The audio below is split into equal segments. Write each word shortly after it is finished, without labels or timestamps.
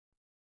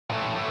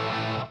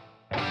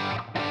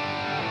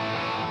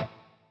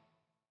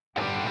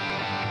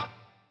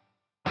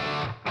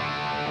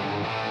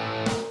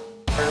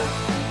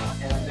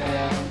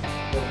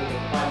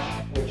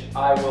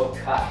I will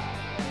cut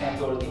and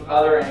go to the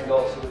other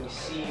angle so that we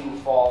see you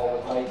fall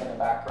with Mike in the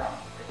background.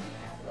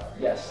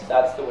 Yes,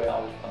 that's the way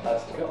I'll.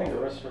 That's the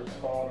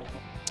way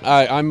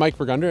I'm Mike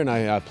Burgunder, and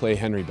I play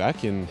Henry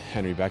Beck in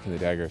Henry Beck and the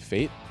Dagger of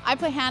Fate. I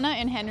play Hannah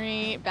in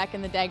Henry Beck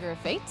and the Dagger of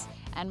Fate.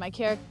 And my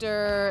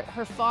character,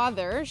 her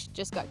father,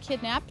 just got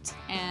kidnapped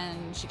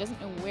and she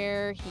doesn't know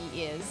where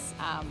he is.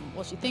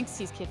 Well, she thinks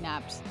he's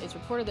kidnapped. It's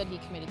reported that he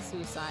committed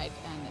suicide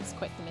and it's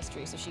quite the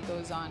mystery, so she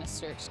goes on a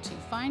search to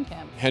find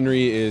him.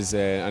 Henry is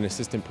an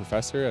assistant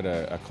professor at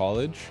a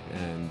college,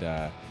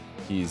 and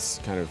he's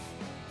kind of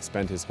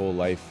spent his whole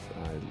life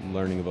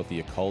learning about the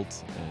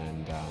occult,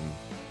 and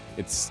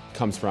it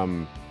comes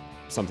from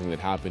something that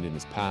happened in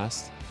his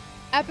past.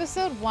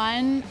 Episode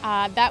 1,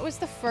 that was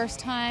the first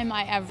time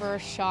I ever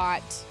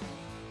shot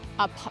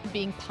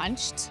being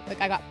punched.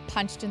 Like I got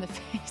punched in the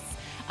face,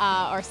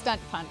 or stunt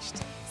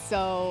punched.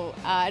 So,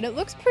 and it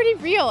looks pretty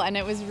real, and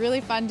it was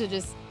really fun to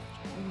just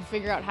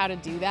figure out how to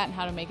do that and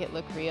how to make it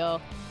look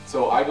real.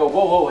 So I go,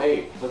 whoa, whoa,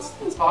 hey, let's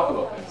talk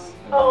about this.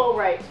 Oh,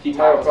 right. He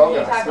tackled me.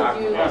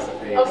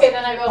 Okay,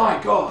 then I go, oh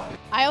my God.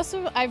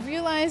 I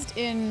realized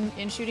in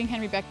shooting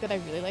Henry Beck that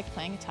I really like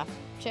playing a tough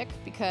chick,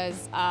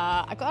 because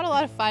I got a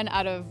lot of fun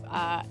out of,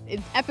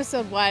 in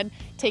episode 1,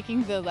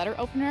 taking the letter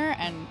opener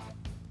and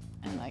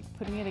like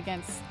putting it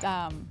against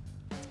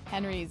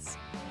Henry's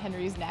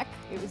neck.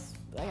 It was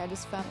like, I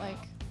just felt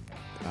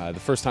like... The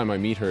first time I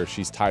meet her,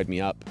 she's tied me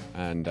up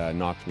and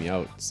knocked me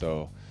out.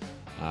 So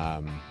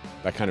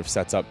that kind of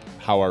sets up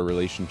how our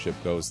relationship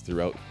goes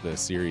throughout the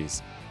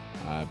series.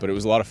 But it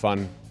was a lot of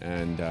fun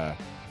and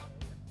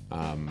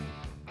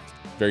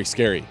very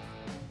scary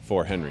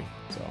for Henry.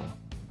 So.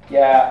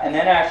 Yeah, and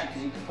then actually,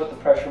 because you can put the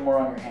pressure more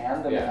on your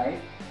hand than the knife,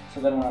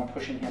 so then when I'm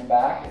pushing him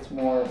back, it's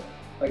more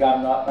like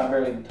I'm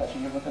barely even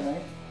touching him with the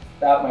knife.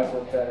 That might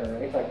work better,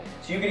 right? Like,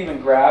 so you can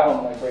even grab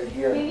him like right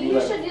here. Maybe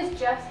you should use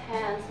Jeff's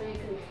hand so you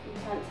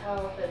can't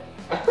tell if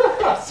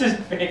it's... It's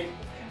just big.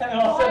 And then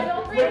all of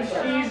a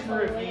sudden, when she's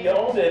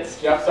revealed, it's...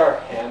 Jeff's our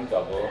hand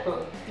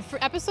double. For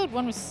episode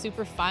 1 was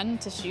super fun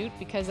to shoot,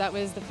 because that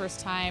was the first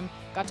time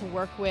I got to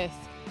work with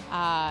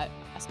a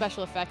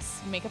special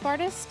effects makeup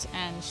artist,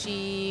 and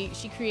she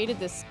created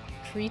this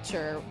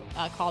creature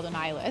called an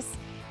eyeless,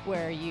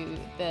 where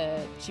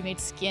she made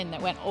skin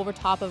that went over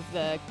top of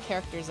the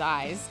character's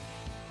eyes,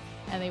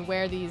 and they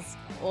wear these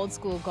old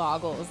school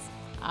goggles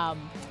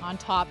on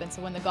top, and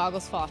so when the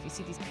goggles fall off, you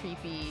see these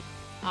creepy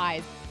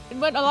eyes.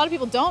 And what a lot of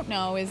people don't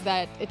know is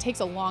that it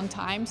takes a long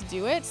time to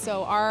do it,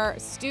 so our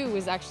Stu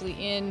was actually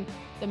in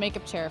the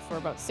makeup chair for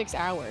about 6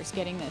 hours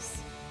getting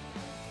this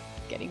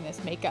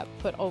makeup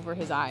put over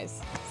his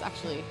eyes. It's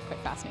actually quite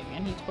fascinating,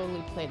 and he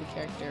totally played the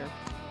character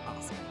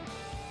awesome.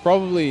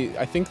 Probably,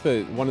 I think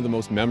that one of the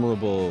most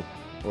memorable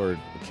or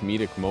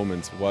comedic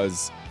moments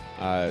was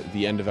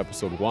the end of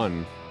episode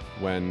 1,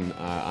 when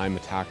I'm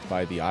attacked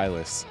by the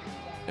eyeless,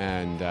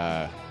 and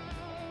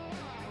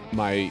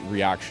my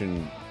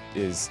reaction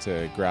is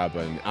to grab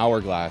an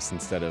hourglass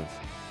instead of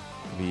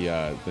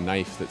the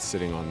knife that's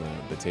sitting on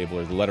the table,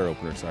 or the letter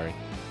opener, sorry.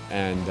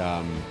 And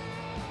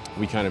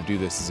we kind of do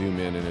this zoom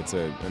in, and it's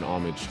an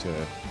homage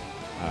to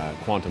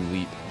Quantum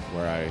Leap,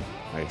 where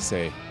I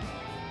say,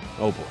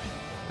 oh boy.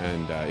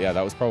 And yeah,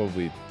 that was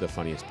probably the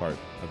funniest part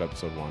of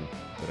episode 1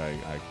 that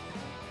I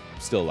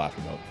still laugh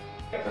about.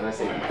 And I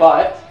say,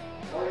 but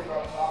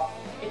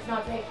It's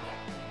not safe.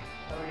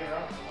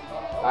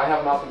 I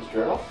have Malcolm's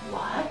journal.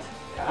 What?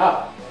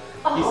 Yeah.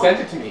 He sent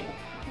it to me.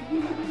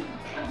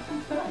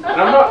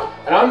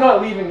 and I'm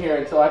not leaving here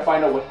until I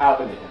find out what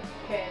happened to him.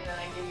 Okay, and then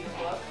I give you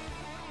a book.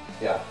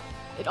 Yeah.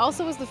 It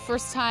also was the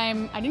first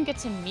time I didn't get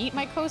to meet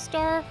my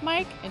co-star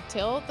Mike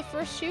until the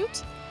first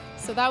shoot,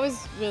 so that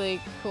was really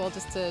cool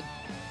just to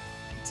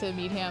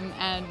meet him,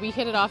 and we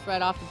hit it off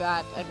right off the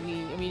bat, and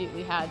we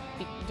immediately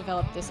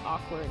developed this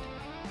awkward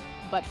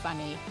but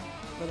funny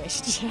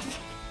relationship.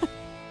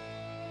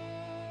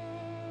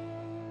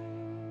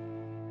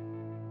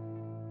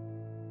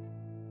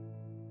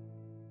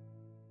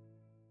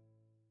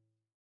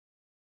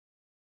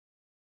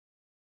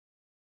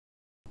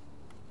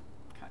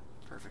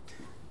 Perfect.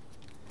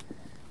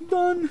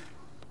 Done.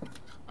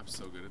 I'm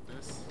so good at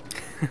this.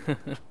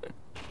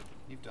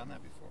 You've done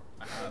that before.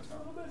 I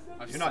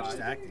have. You're not just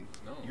acting.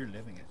 No. You're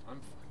living it.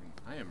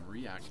 I am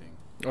reacting.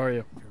 Are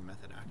you? You're a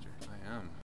method actor. I am.